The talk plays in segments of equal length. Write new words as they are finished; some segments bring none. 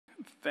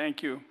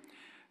Thank you.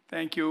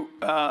 Thank you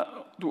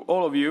to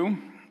all of you.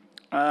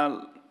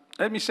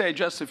 Let me say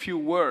just a few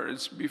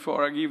words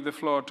before I give the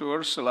floor to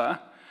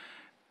Ursula.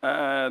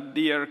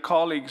 Dear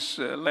colleagues,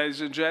 ladies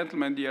and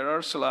gentlemen, dear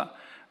Ursula,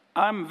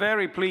 I'm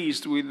very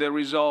pleased with the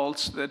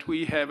results that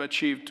we have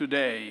achieved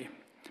today.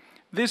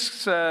 This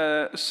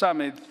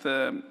summit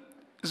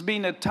has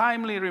been a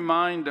timely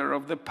reminder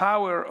of the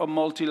power of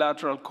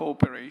multilateral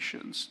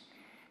cooperation.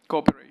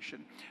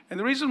 And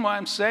the reason why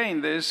I'm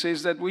saying this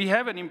is that we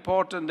have an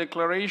important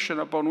declaration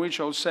upon which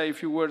I'll say a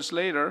few words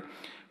later,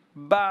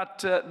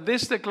 but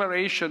this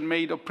declaration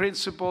made of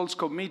principles,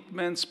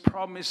 commitments,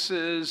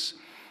 promises,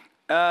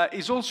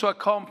 is also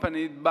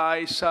accompanied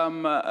by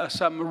some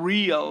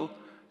real,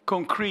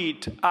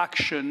 concrete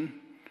action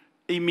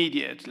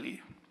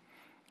immediately.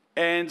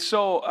 And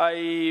so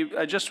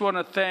I just want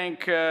to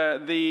thank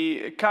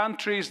the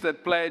countries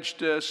that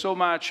pledged so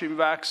much in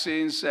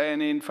vaccines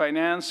and in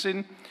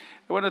financing.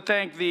 I want to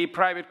thank the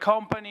private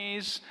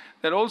companies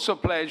that also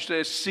pledged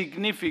a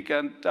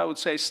significant, I would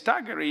say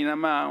staggering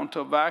amount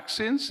of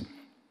vaccines,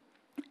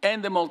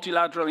 and the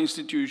multilateral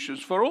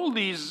institutions. For all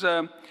these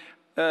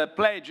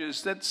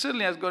pledges that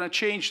certainly is going to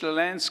change the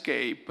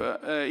landscape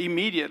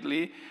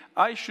immediately,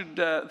 I should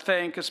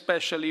thank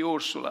especially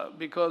Ursula,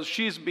 because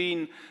she's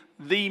been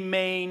the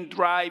main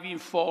driving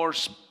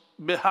force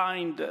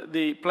behind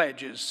the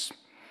pledges.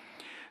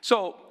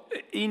 So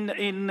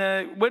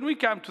when we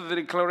come to the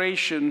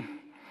declaration,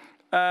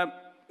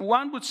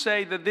 one would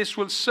say that this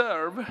will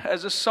serve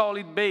as a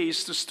solid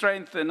base to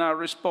strengthen our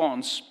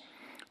response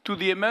to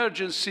the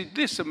emergency,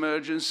 this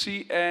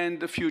emergency, and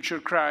the future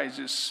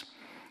crisis.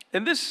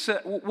 And this,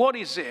 what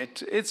is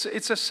it?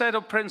 It's a set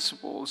of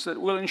principles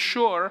that will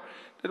ensure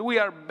that we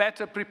are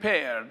better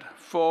prepared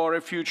for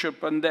a future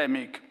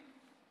pandemic.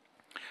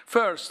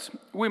 First,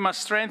 we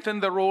must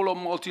strengthen the role of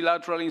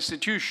multilateral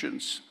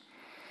institutions.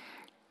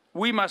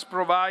 We must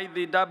provide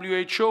the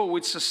WHO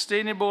with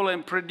sustainable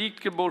and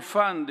predictable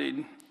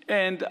funding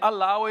and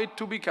allow it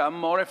to become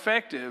more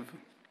effective.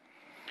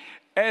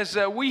 As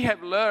we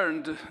have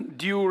learned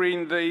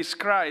during this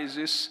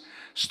crisis,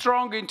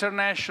 strong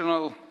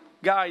international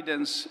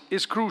guidance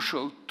is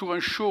crucial to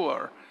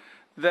ensure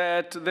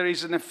that there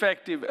is an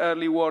effective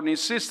early warning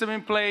system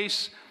in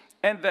place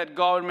and that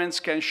governments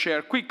can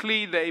share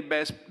quickly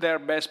their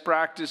best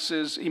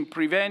practices in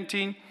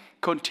preventing,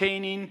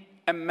 containing,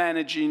 and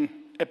managing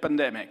a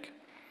pandemic.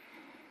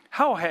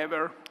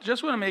 However,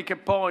 just want to make a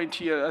point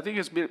here. I think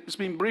it's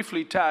been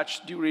briefly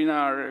touched during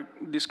our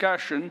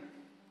discussion.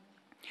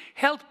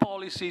 Health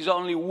policy is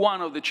only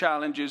one of the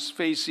challenges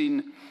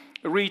facing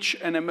rich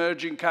and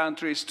emerging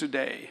countries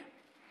today.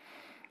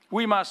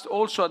 We must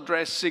also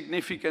address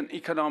significant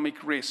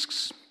economic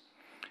risks.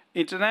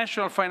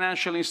 International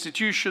financial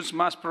institutions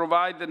must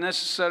provide the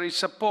necessary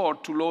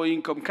support to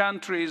low-income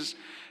countries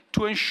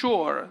to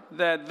ensure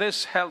that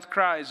this health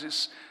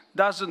crisis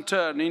doesn't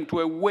turn into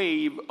a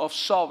wave of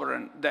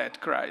sovereign debt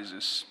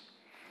crisis.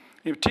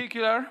 In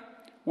particular,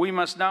 we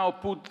must now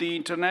put the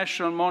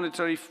International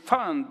Monetary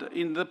Fund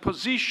in the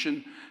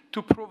position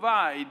to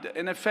provide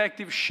an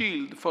effective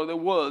shield for the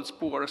world's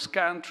poorest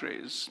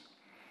countries.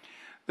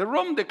 The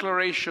Rome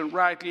Declaration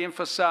rightly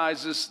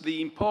emphasizes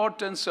the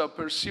importance of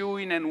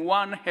pursuing a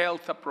One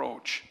Health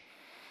approach.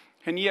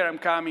 And here I'm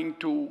coming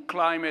to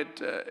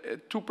climate,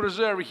 to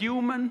preserve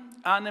human,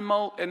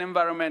 animal, and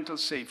environmental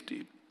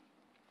safety.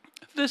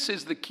 This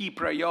is the key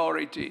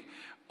priority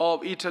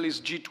of Italy's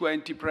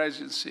G20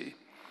 presidency.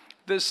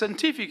 The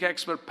scientific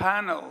expert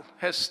panel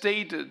has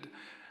stated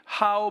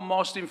how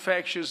most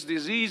infectious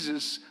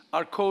diseases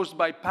are caused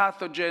by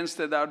pathogens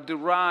that are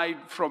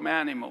derived from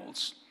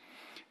animals.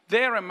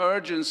 Their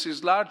emergence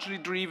is largely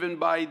driven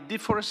by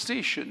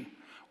deforestation,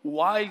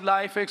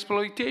 wildlife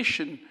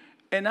exploitation,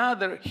 and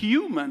other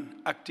human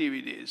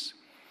activities.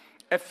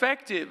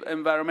 Effective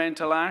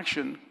environmental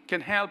action can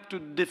help to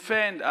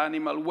defend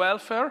animal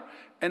welfare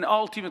and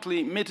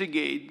ultimately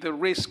mitigate the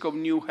risk of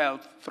new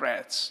health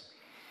threats.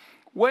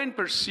 When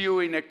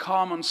pursuing a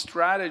common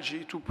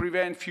strategy to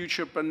prevent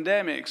future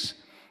pandemics,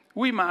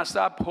 we must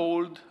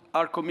uphold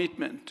our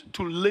commitment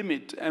to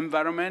limit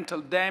environmental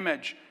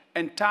damage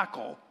and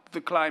tackle the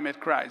climate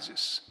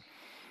crisis.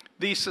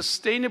 The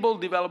Sustainable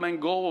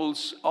Development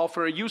Goals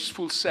offer a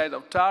useful set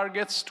of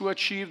targets to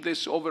achieve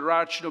this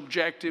overarching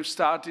objective,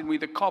 starting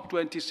with the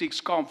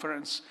COP26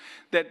 conference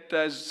that,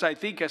 as I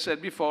think I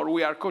said before,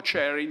 we are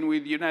co-chairing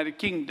with the United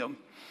Kingdom.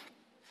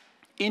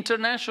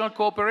 International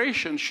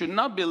cooperation should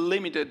not be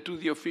limited to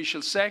the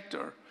official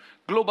sector.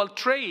 Global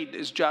trade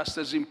is just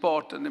as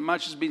important, and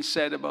much has been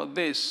said about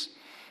this.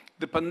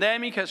 The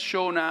pandemic has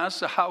shown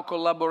us how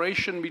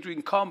collaboration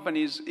between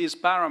companies is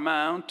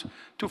paramount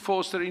to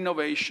foster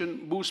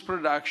innovation, boost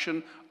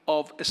production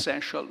of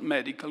essential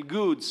medical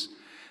goods.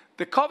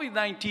 The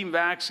COVID-19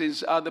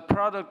 vaccines are the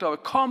product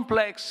of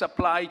complex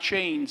supply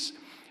chains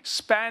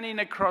spanning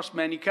across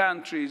many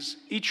countries,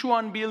 each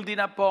one building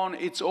upon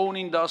its own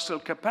industrial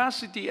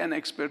capacity and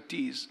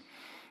expertise.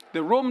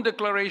 The Rome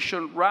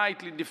Declaration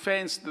rightly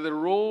defends the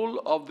role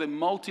of the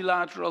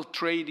multilateral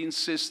trading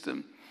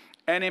system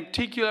and in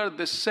particular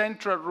the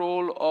central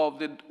role of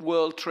the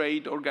World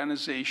Trade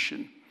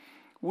Organization.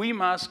 We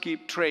must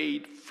keep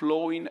trade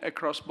flowing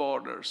across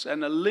borders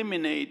and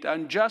eliminate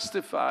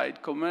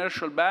unjustified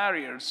commercial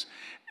barriers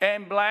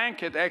and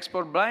blanket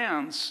export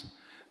bans.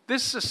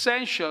 This is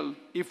essential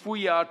if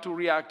we are to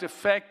react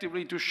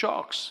effectively to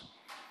shocks.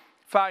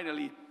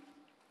 Finally,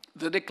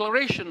 the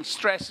declaration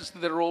stresses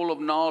the role of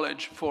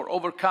knowledge for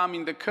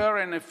overcoming the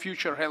current and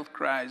future health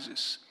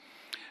crisis.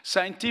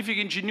 Scientific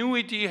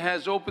ingenuity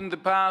has opened the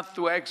path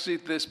to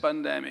exit this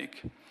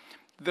pandemic.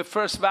 The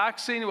first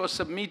vaccine was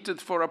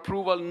submitted for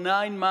approval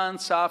 9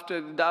 months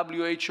after the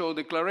WHO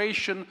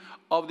declaration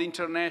of the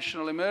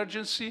international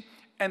emergency,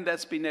 and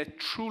that's been a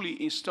truly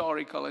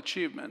historical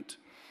achievement.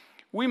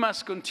 We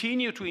must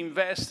continue to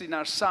invest in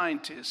our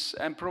scientists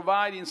and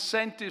provide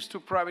incentives to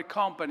private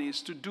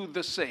companies to do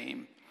the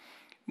same.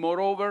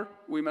 Moreover,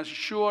 we must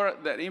ensure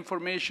that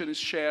information is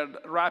shared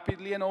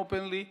rapidly and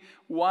openly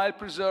while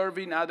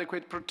preserving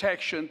adequate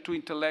protection to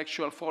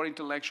intellectual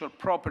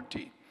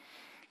property.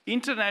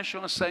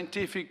 International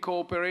scientific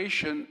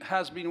cooperation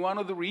has been one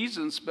of the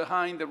reasons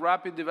behind the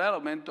rapid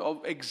development of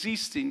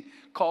existing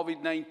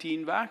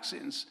COVID-19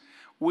 vaccines.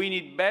 We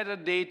need better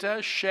data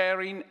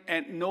sharing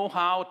and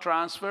know-how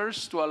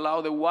transfers to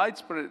allow the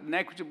widespread and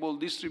equitable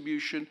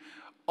distribution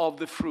of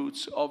the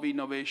fruits of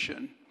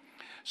innovation.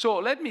 So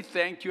let me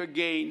thank you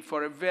again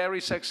for a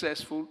very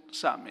successful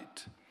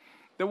summit.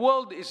 The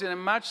world is in a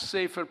much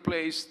safer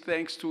place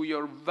thanks to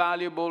your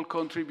valuable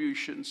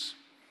contributions.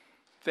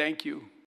 Thank you.